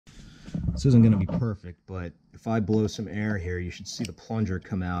This isn't going to be perfect, but if I blow some air here, you should see the plunger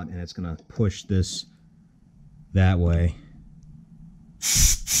come out, and it's going to push this that way.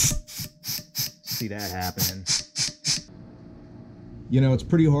 See that happening. You know, it's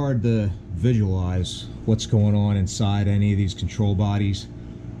pretty hard to visualize what's going on inside any of these control bodies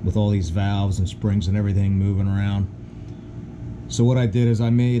with all these valves and springs and everything moving around. So what I did is I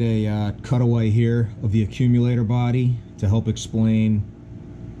made a cutaway here of the accumulator body to help explain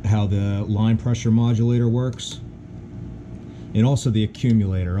how the line pressure modulator works, and also the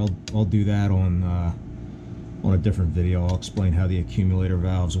accumulator. I'll do that on a different video. I'll explain how the accumulator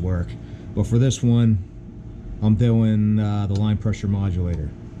valves work. But for this one, I'm doing the line pressure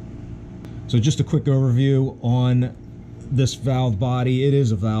modulator. So just a quick overview on this valve body. It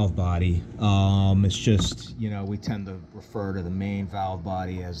is a valve body. It's just, you know, we tend to refer to the main valve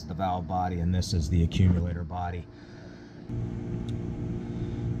body as the valve body, and this is the accumulator body.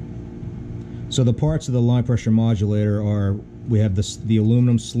 So the parts of the line pressure modulator are, we have the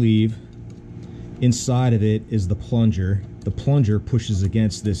aluminum sleeve. Inside of it is the plunger. The plunger pushes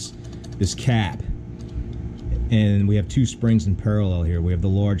against this cap, and we have two springs in parallel here. We have the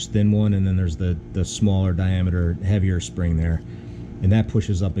large thin one, and then there's the smaller diameter heavier spring there, and that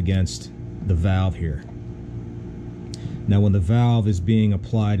pushes up against the valve here. Now when the valve is being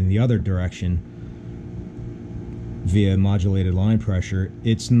applied in the other direction via modulated line pressure,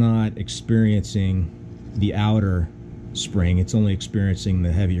 it's not experiencing the outer spring, it's only experiencing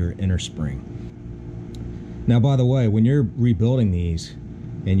the heavier inner spring. Now, by the way, when you're rebuilding these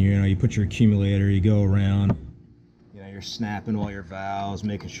and you put your accumulator, you go around, you're snapping all your valves,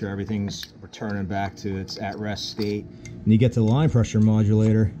 making sure everything's returning back to its at-rest state, and you get to the line pressure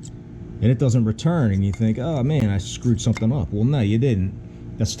modulator and it doesn't return, and you think, oh man, I screwed something up. Well, no, you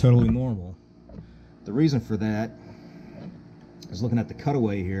didn't. That's totally normal. The reason for that is, looking at the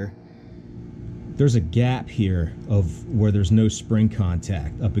cutaway here, there's a gap here of where there's no spring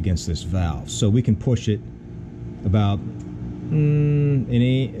contact up against this valve. So we can push it about a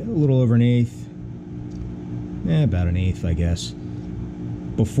little over an eighth, about an eighth, I guess,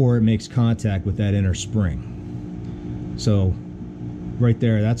 before it makes contact with that inner spring. So right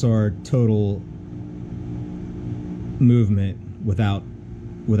there, that's our total movement without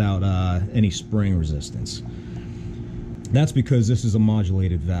any spring resistance. That's because this is a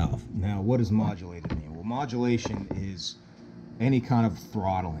modulated valve. Now, what does modulated mean? Well, modulation is any kind of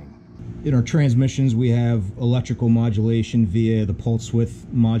throttling. In our transmissions, we have electrical modulation via the pulse width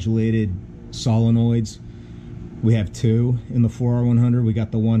modulated solenoids. We have two in the 4R100. We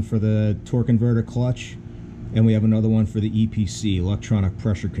got the one for the torque converter clutch, and we have another one for the EPC, electronic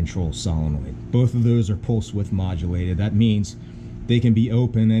pressure control solenoid. Both of those are pulse width modulated. That means they can be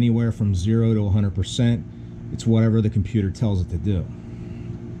open anywhere from 0 to 100%. It's whatever the computer tells it to do.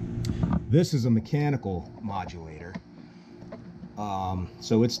 This is a mechanical modulator.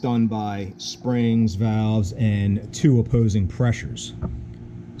 So it's done by springs, valves, and two opposing pressures.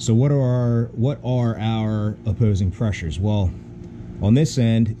 So what are our opposing pressures? Well, on this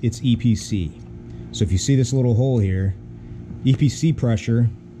end, it's EPC. So if you see this little hole here, EPC pressure,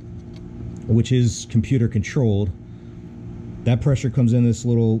 which is computer controlled, that pressure comes in this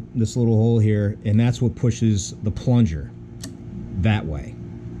little hole here, and that's what pushes the plunger that way.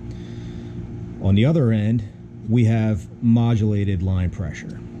 On the other end, we have modulated line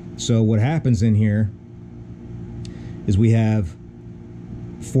pressure. So what happens in here is we have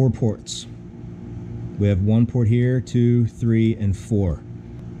 4 ports. We have 1 port here, 2, 3, and 4.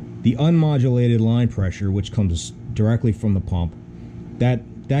 The unmodulated line pressure, which comes directly from the pump,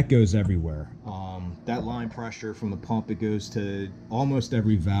 that goes everywhere. That line pressure from the pump, it goes to almost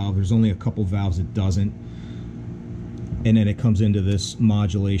every valve. There's only a couple valves it doesn't. And then it comes into this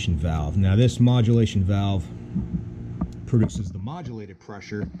modulation valve. Now this modulation valve produces the modulated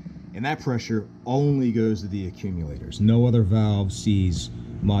pressure, and that pressure only goes to the accumulators. No other valve sees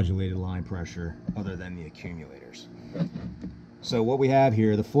modulated line pressure other than the accumulators. So what we have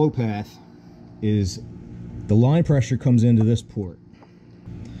here, the flow path, is the line pressure comes into this port.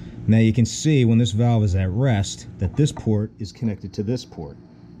 Now you can see when this valve is at rest that this port is connected to this port.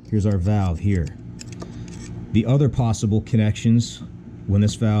 Here's our valve here. The other possible connections when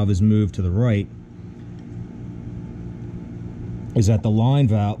this valve is moved to the right is that the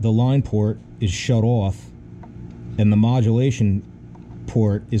line port is shut off, and the modulation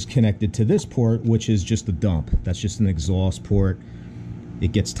port is connected to this port, which is just a dump. That's just an exhaust port.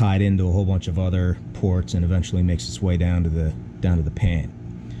 It gets tied into a whole bunch of other ports and eventually makes its way down to the pan.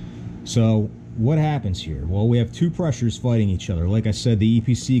 So what happens here? Well, we have 2 pressures fighting each other. Like I said, the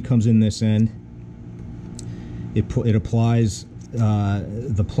EPC comes in this end. It applies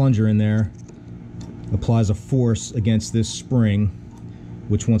the plunger in there applies a force against this spring,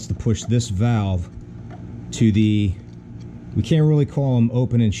 which wants to push this valve to the, we can't really call them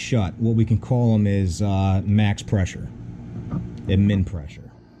open and shut. What we can call them is max pressure and min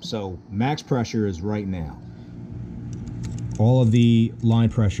pressure. So max pressure is right now. All of the line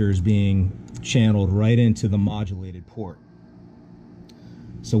pressure is being channeled right into the modulated port.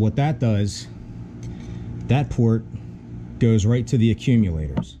 So what that does, that port goes right to the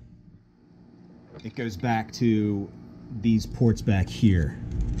accumulators. It goes back to these ports back here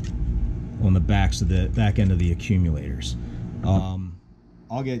on the backs of the back end of the accumulators.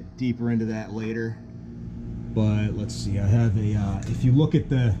 I'll get deeper into that later, but let's see. I have a if you look at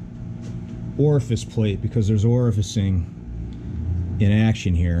the orifice plate, because there's orificing in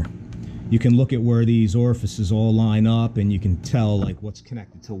action here, you can look at where these orifices all line up, and you can tell like what's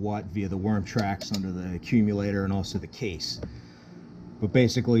connected to what via the worm tracks under the accumulator and also the case. But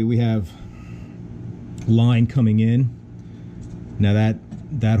basically we have line coming in. Now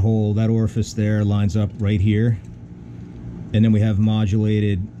that orifice there lines up right here, and then we have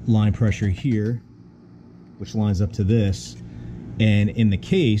modulated line pressure here, which lines up to this. And in the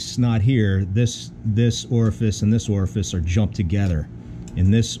case, not here, this orifice and this orifice are jumped together,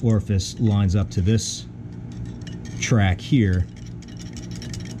 and this orifice lines up to this track here,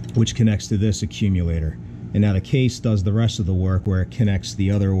 which connects to this accumulator. And now the case does the rest of the work, where it connects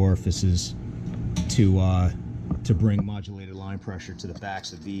the other orifices to bring modulated line pressure to the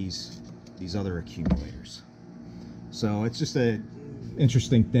backs of these other accumulators. So it's just a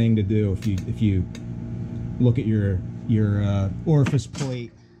interesting thing to do if you look at your orifice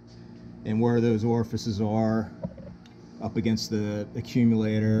plate and where those orifices are up against the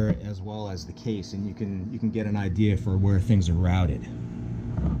accumulator as well as the case, and you can get an idea for where things are routed.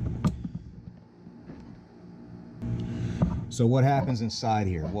 So what happens inside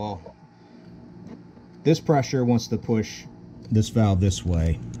here? Well, this pressure wants to push this valve this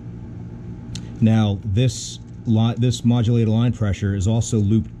way. Now this modulated line pressure is also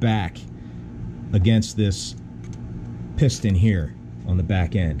looped back against this piston here on the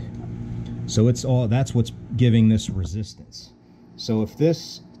back end. So that's what's giving this resistance. So if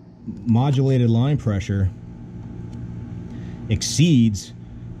this modulated line pressure exceeds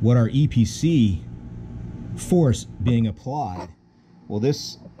what our EPC force being applied, well,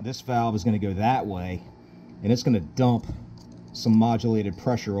 this valve is going to go that way, and it's going to dump some modulated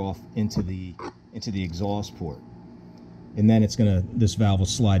pressure off into the exhaust port, and then this valve will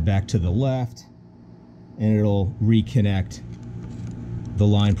slide back to the left, and it'll reconnect the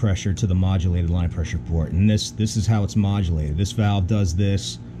line pressure to the modulated line pressure port. And this is how it's modulated. This valve does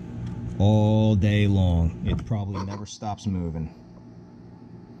this all day long. It probably never stops moving.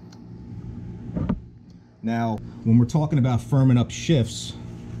 Now, when we're talking about firming up shifts,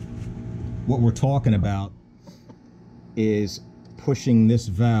 what we're talking about is pushing this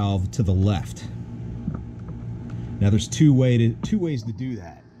valve to the left. Now there's two ways to do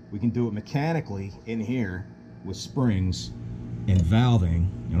that. We can do it mechanically in here with springs and valving,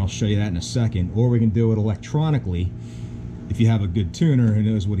 and I'll show you that in a second, or we can do it electronically if you have a good tuner who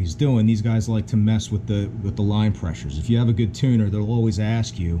knows what he's doing. These guys like to mess with the line pressures. If you have a good tuner, they'll always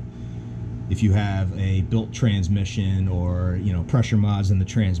ask you if you have a built transmission or pressure mods in the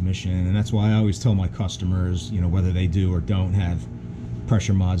transmission, and that's why I always tell my customers whether they do or don't have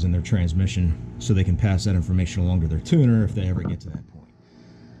pressure mods in their transmission, so they can pass that information along to their tuner if they ever get to that point.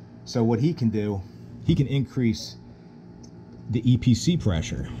 So what he can do, he can increase the EPC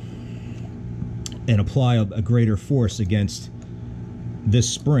pressure and apply a greater force against this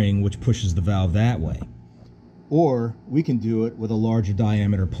spring, which pushes the valve that way. Or we can do it with a larger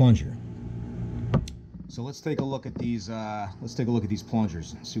diameter plunger. So let's take a look at these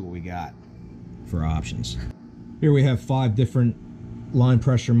plungers and see what we got for options. Here we have 5 different line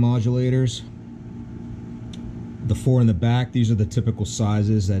pressure modulators. The 4 in the back, these are the typical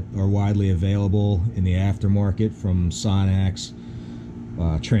sizes that are widely available in the aftermarket from Sonax.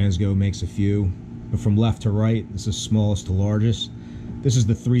 Transgo makes a few. But from left to right, this is smallest to largest. This is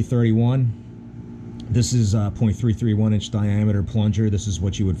the 331. This is a 0.331 inch diameter plunger. This is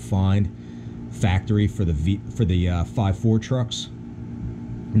what you would find factory for the 5.4 trucks.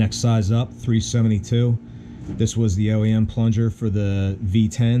 Next size up, 372. This was the OEM plunger for the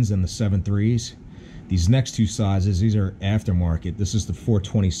V10s and the 7.3s. These next 2 sizes, these are aftermarket. This is the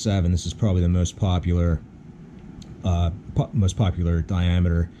 427. This is probably the most popular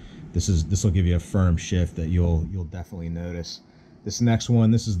diameter. This will give you a firm shift that you'll definitely notice. This next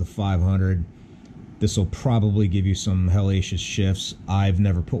one, this is the 500. This will probably give you some hellacious shifts. I've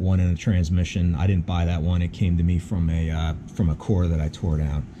never put one in a transmission. I didn't buy that one. It came to me from a core that I tore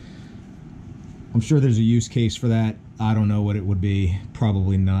down. I'm sure there's a use case for that. I don't know what it would be.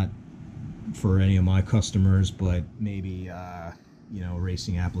 Probably not for any of my customers, but maybe you know,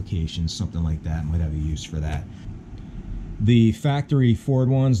 racing applications, something like that might have a use for that. The factory Ford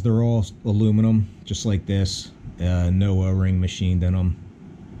ones, they're all aluminum, just like this. No O-ring machined in them.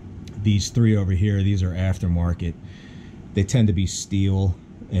 These three over here, these are aftermarket. They tend to be steel,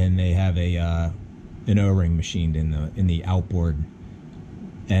 and they have an O-ring machined in the outboard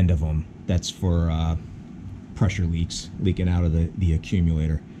end of them. That's for pressure leaks, leaking out of the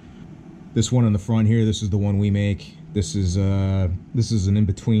accumulator. This one in the front here, this is the one we make. This is an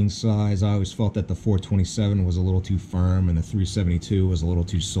in-between size. I always felt that the 427 was a little too firm and the 372 was a little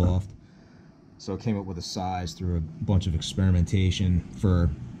too soft. So I came up with a size through a bunch of experimentation for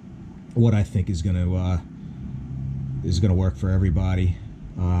what I think is gonna work for everybody.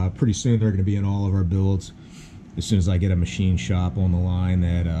 Pretty soon they're gonna be in all of our builds. As soon as I get a machine shop on the line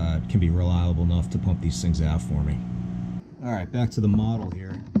that can be reliable enough to pump these things out for me. All right, back to the model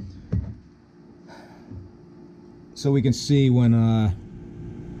here. So we can see when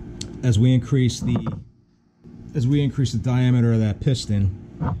as we increase the diameter of that piston,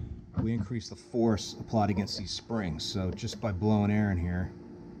 we increase the force applied against these springs. So just by blowing air in here,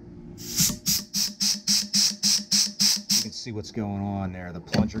 you can see what's going on there. The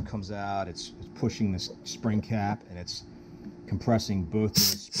plunger comes out, it's pushing this spring cap, and it's compressing both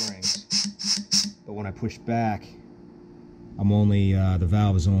those springs. But when I push back, I'm only the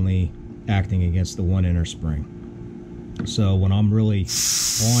valve is only acting against the one inner spring. So when I'm really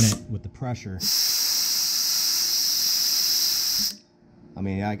on it with the pressure, I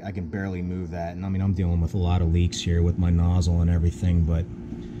mean, I can barely move that. And I mean, I'm dealing with a lot of leaks here with my nozzle and everything, but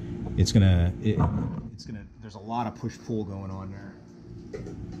it's gonna, there's a lot of push-pull going on there.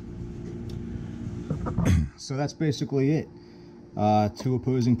 So that's basically it. Two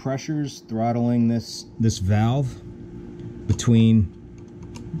opposing pressures throttling this valve between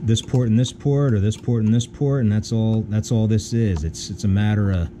this port and this port, or this port and this port, and that's all this is. It's a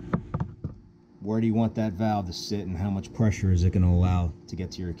matter of where do you want that valve to sit and how much pressure is it going to allow to get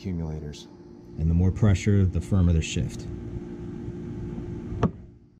to your accumulators. And the more pressure, the firmer the shift.